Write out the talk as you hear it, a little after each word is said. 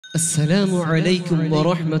السلام عليكم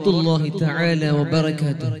ورحمة الله تعالى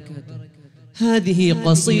وبركاته. هذه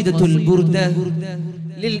قصيدة البردة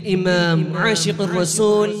للإمام عاشق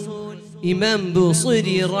الرسول إمام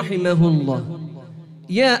بوصيري رحمه الله.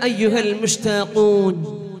 يا أيها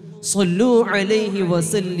المشتاقون صلوا عليه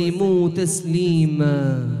وسلموا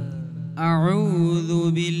تسليما.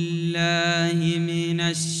 أعوذ بالله من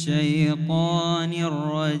الشيطان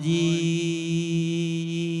الرجيم.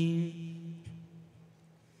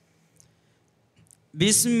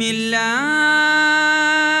 بسم الله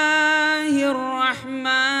الرحمن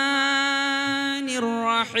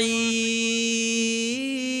الرحيم.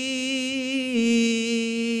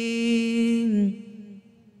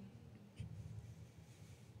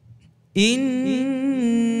 إن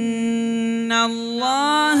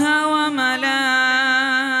الله وملائكته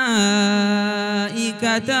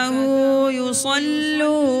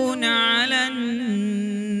يصلون على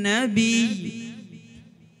النبي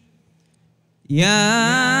يا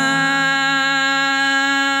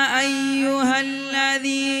أيها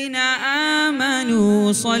الذين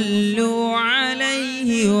آمنوا صلوا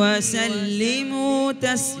عليه وسلموا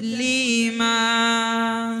تسليما.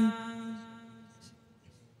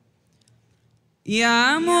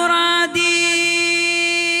 يا مرادي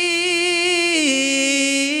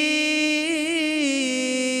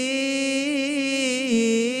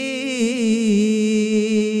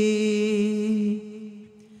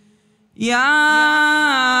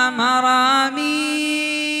يا مرامي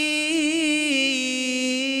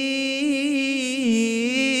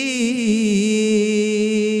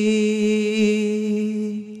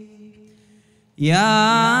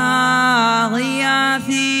يا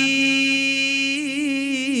غياثي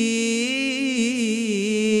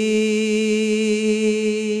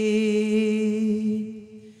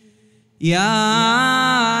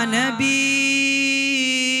يا نبي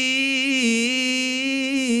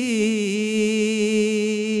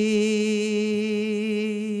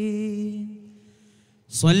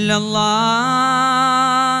صلى الله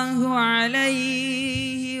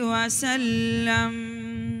عليه وسلم.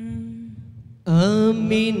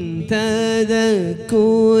 من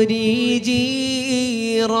تذكر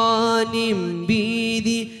جيران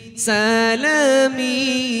بذي سلامي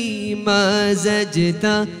ما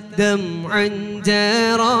زجت دمعا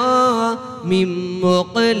جرى من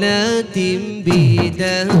مقلة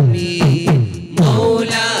بدمي.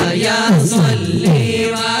 مولاي صل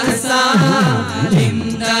وسلم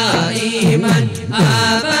دائما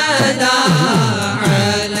أبدا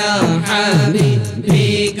على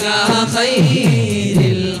حبيبك خير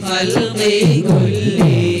الخلق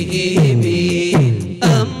كلهم.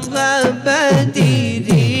 أم غبت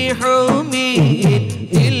الريح من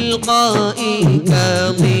تلقاء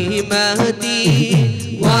كظيمتي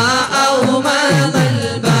وأومض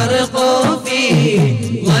البرق في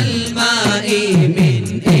ظلماء من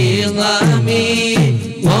عظامي.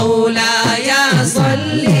 مولاي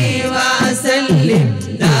صل وسلم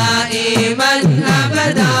دائما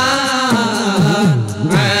أبدا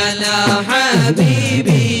على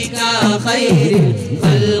حبيبك خير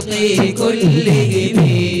الخلق كلهم.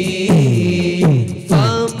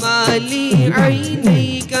 فما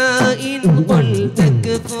لعينيك إن قلت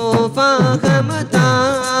اكفو فهمتا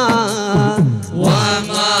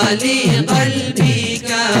وما لقلبك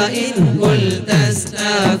إن قلت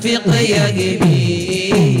استفق يهمي.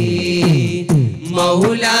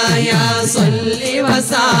 مولاي صل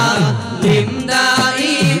وسلم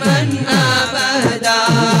دائما أبدا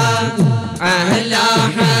على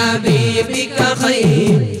حبيبك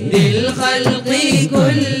خير الخلق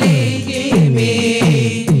كلهم.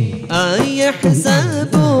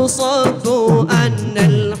 أيحسب صب أن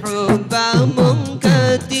الحب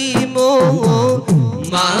منكتم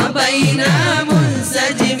ما بين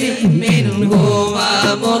منسجم منه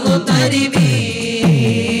ومضطرب.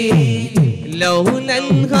 لولا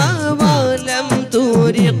الهوى لم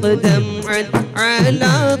ترق دمعا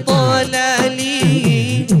على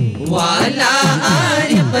طلالي ولا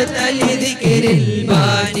أرقت لذكر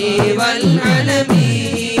الباني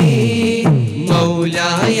والعالمين.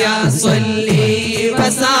 مولاي صل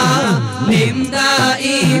وسلم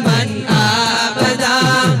دائما أبدا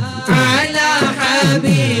على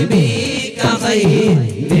حبيبك خير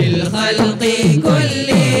الخلق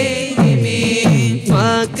كلهم.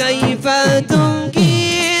 فكيف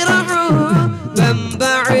تنكر حبا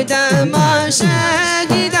بعدما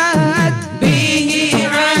شهدت به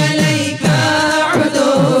عليك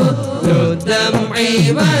عدول الدمع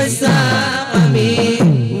والسقم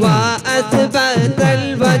وأثبت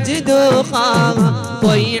الوجد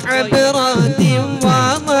خاطي عبرة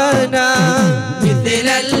وغنى مثل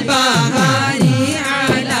البهار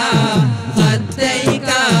على خديك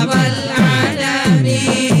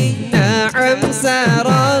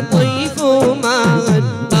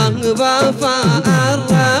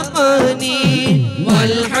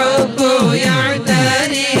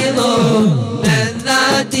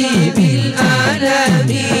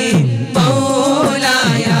بالعالمين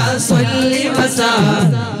مولاي صل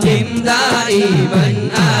وسلم دائما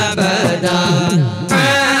أبدا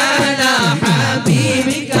على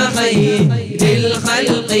حبيبك خير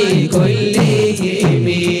الخلق كلهم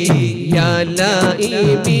يا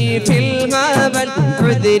لائمي في الغابة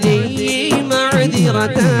عذري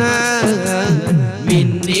معذرة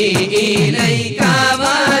مني إليك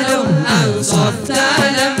ولو أنصفت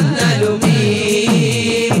لم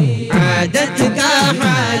تلمي عادتك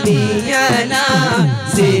حالي لا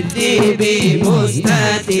سري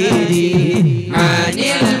بمستتري عن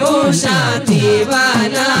المشاة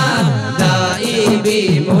ولا دائي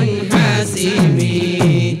بمنحسمي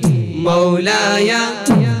مولاي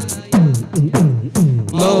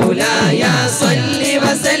مولاي صل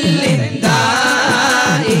وسلم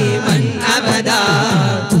دائما أبدا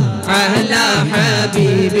على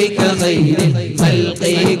حبيبك خير الخلق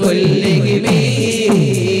كلهم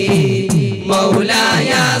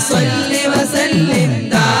مولاي صل وسلم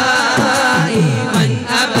دائما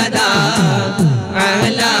أبدا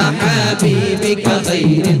على حبيبك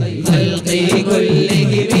خير الخلق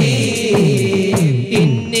كلهم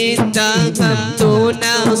إني اتخذت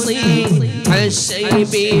نصيب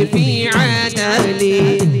الشيب في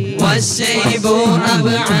عدلي والشيب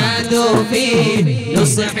أبعد في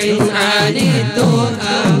نصح عن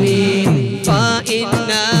التهم فإن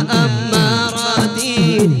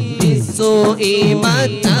أماراتي بالسوء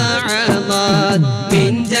متى عظت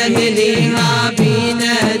من جهلها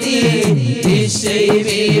بنادي الشيب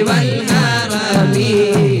والهرم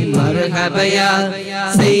مرحبا يا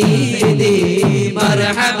سيدي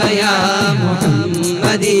مرحبا يا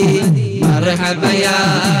محمدي مرحبا يا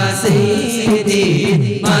سيدي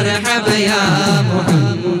مرحبا يا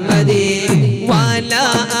محمدي ولا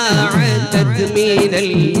أعدت من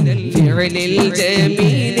الفعل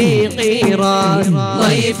الجميل قيران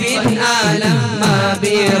ضيف ألم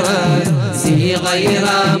برأسي غير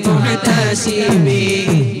محتشم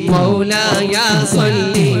مولاي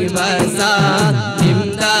صل وسلم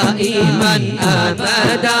دائما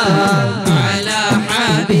أبدا على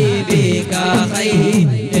حبيبك خير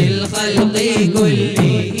الخلق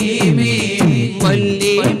كلهم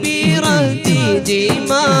ولي برتي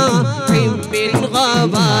جماع من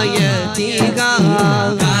غوايتك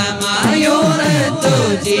كما يرد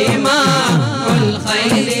جماع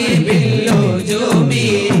الخيل باللجوم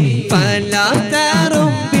فلا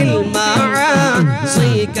ترم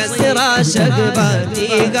بالمعاصي كسر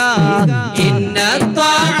شهوتك إن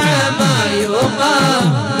الطعام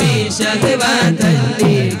يقامي شهوة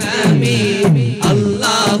اللحم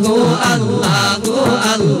الله الله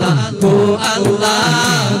الله الله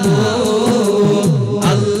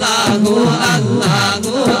الله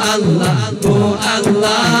الله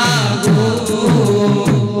الله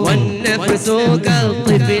والنفس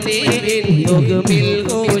كالطفل إن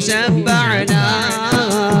تهمله شبعنا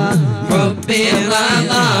حب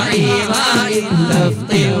الرضاع وإن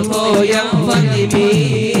تفطره ينفطم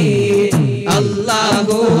الله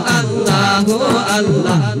الله الله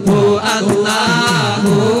الله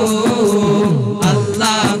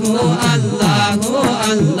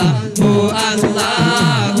الله الله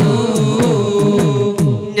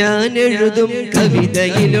ഞാൻ എഴുതും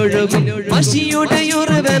കവിതയിലൊഴുകും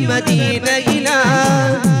മഷിയുടെയുറവ മദീനയില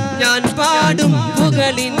ഞാൻ പാടും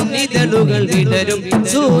പുകളിൻ നിഴലുകൾ വിടരും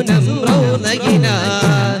സൂനം റൗളയില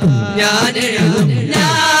ഞാൻ എഴുതും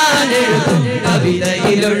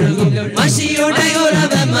കവിതയിലൊഴുകും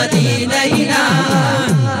മഷിയുടെയുറവ മദീനയില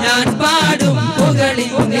ഞാൻ പാടും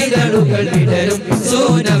പുകളിൻ നിഴലുകൾ വിടരും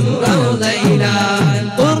സൂനം റൗളയില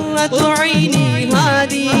ഖുർറത്തു ഐനി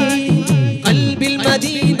ഹാദി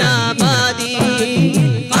بالمدينة بادي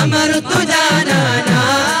أمرت جانا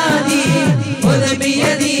نادي خذ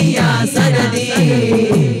بيدي يا سندي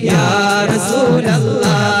يا رسول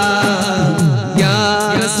الله يا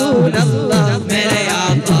رسول الله मेरे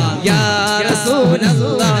आका يا رسول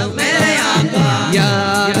الله मेरे आका يا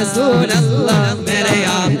رسول الله मेरे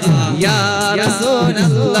आका يا رسول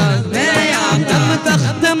الله मेरे आका नम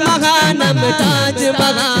तख्त महा नम ताज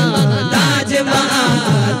महा ताज महा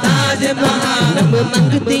ताज महा नम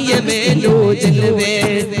मंगतिया में लो जलवे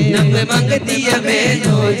नम मंगतिया में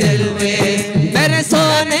लो जलवे मेरे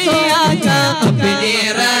सोने आका अपने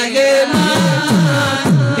रहमान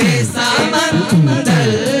के समंदर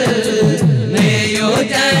में यो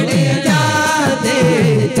चढ़ जाते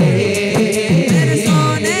थे मेरे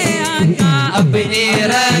सोने आका अपने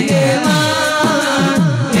रहमान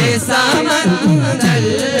के समंदर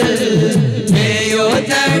में यो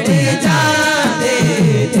चढ़ जाते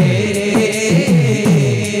थे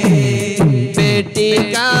बेटी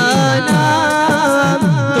का नाम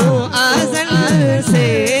तो अज़ल से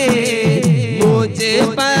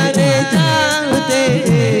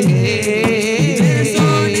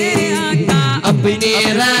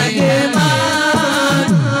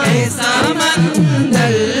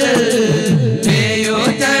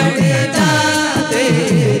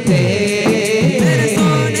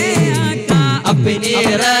अपनी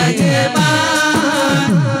रहमान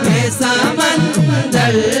के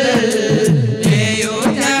समंदर में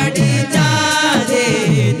उजड़ जाते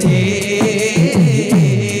थे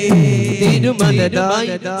തിരുമലതായി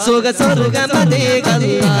സുഖ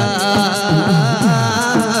സ്വർഗമതേകല്ല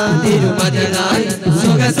തിരുമലതായി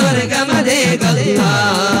സുഖ സ്വർഗമതേകല്ല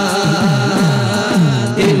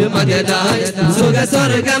തിരുമലതായി സുഖ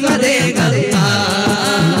സ്വർഗമതേകല്ല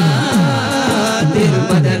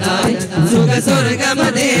തിരുമലതായി സുഖ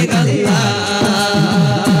സ്വർഗമതേകല്ല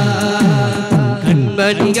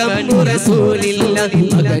കൺമണിയം റസൂലില്ല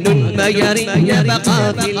മകനുന്മയറിഞ്ഞ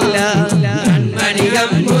ബഖാഫില്ല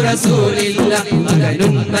കൺമണിയം റസൂലില്ല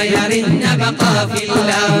മകനുന്മയറിഞ്ഞ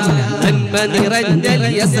ബഖാഫില്ല നന്മ നിറഞ്ഞ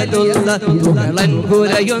യസദുല്ല തുകളൻ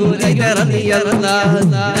കുലയൊന്നിറങ്ങിയല്ല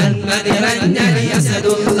നന്മ നിറഞ്ഞ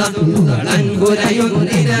യസദുല്ല തുകളൻ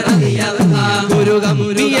കുലയൊന്നിറങ്ങിയല്ല ഗുരു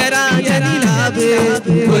ഗംഭീരാജനിലാവ്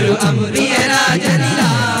ഗുരു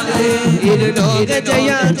അംബിയരാജനിലാവ് ഇരുലോക ജയ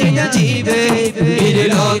ജയ ജീവേ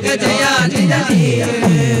ഇരുലോക ജയ ജയ ജീവേ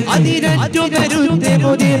അതിരറ്റു കരുത്തെ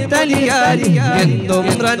മുതിർത്തലിയാരി എന്നും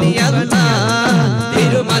റണിയല്ല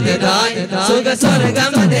തിരുമലതായി സുഖ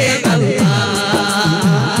സ്വർഗമതേകല്ല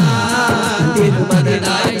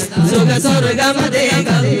തിരുമലതായി സുഖ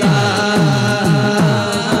സ്വർഗമതേകല്ല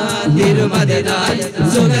തിരുമലതായി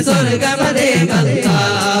സുഖ സ്വർഗമതേകല്ല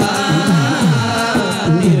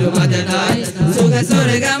തിരുമലതായി സുഖ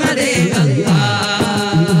സ്വർഗമതേകല്ല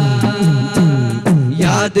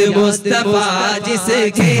याद मुस्तफा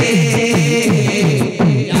जिसके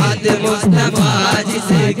याद मुस्तफा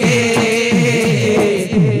जिसके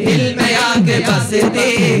दिल में आके बसती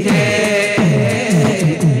है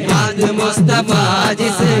याद मुस्तफा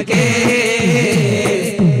जिसके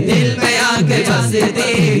दिल में आके बसती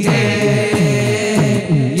है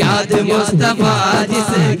याद मुस्तफा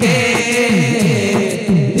जिसके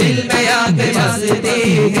दिल में आके बसती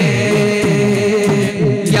है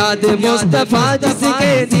याद मुस्तफा जिसके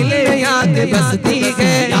दिल में याद बसती है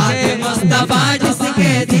याद मुस्तफा जिसके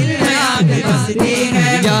दिल में आग बसती है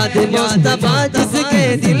याद मुस्तफा जिसके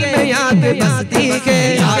दिल में याद बसती है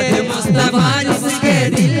याद मुस्तफा जिसके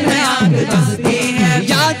दिल में आग बसती है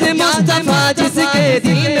याद मुस्तफा जिसके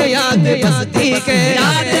दिल में याद बसती है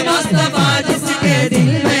याद मुस्तफा जिसके दिल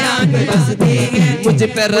में आग बसती है मुझ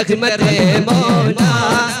पर रहमत है मौला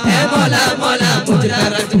है मौला मौला मुझ पर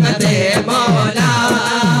रहमत है मौला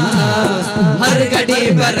हर घड़ी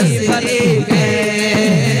बरसती है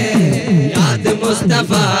याद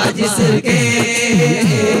मुस्तफा जिसके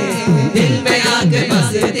दिल में आग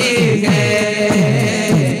बसती है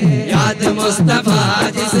याद मुस्तफा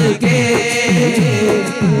जिसके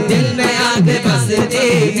दिल में आग बसती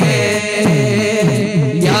है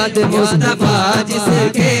याद मुस्तफा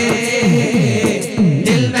जिसके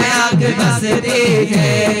दिल में आग बसती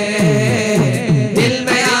है दिल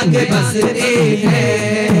में आग बसती है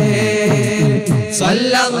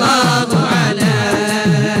सल्लल्लाहु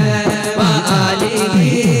अलैहि व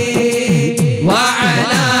आलिहि व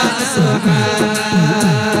अला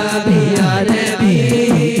असहाबि या नबी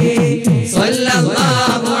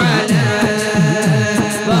सल्लल्लाहु अलैहि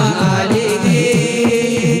व आलिहि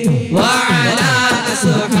व अला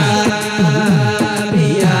असहाबि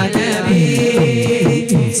या नबी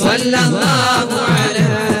सल्लल्लाहु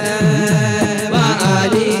अलैहि व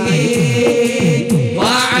आलिहि व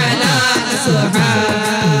अला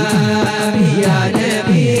असहाबि या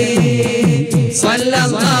नबी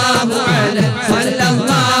सल्लल्लाहु अलैहि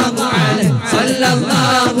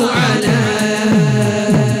सल्लल्लाहु अलैहि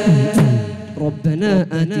ربنا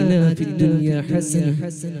آتنا في الدنيا حسنة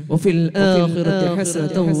وفي الآخرة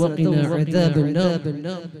حسنة وقنا عذاب النار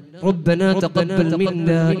ربنا تقبل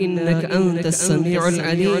منا إنك أنت السميع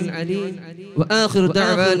العليم وآخر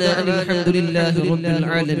دعوانا أن الحمد لله رب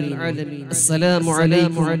العالمين السلام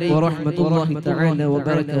عليكم ورحمة الله تعالى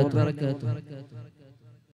وبركاته